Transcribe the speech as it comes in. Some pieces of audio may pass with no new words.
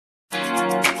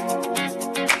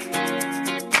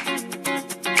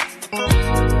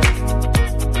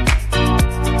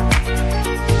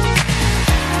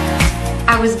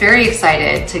was very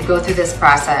excited to go through this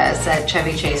process at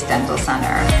Chevy Chase Dental Center.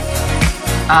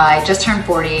 I just turned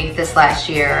 40 this last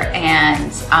year,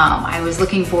 and I was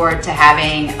looking forward to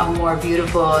having a more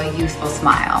beautiful, youthful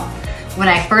smile. When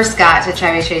I first got to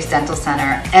Chevy Chase Dental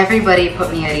Center, everybody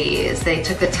put me at ease. They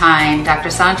took the time,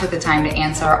 Dr. San took the time to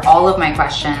answer all of my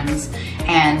questions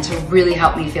and to really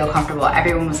help me feel comfortable.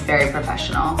 Everyone was very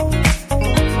professional.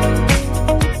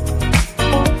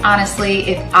 Honestly,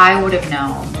 if I would have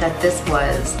known that this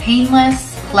was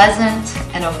painless, pleasant,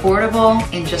 and affordable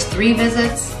in just 3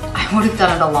 visits, I would have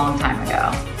done it a long time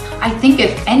ago. I think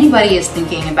if anybody is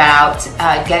thinking about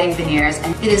getting veneers,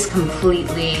 and it is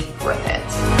completely worth it.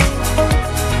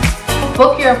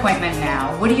 Book your appointment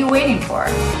now. What are you waiting for?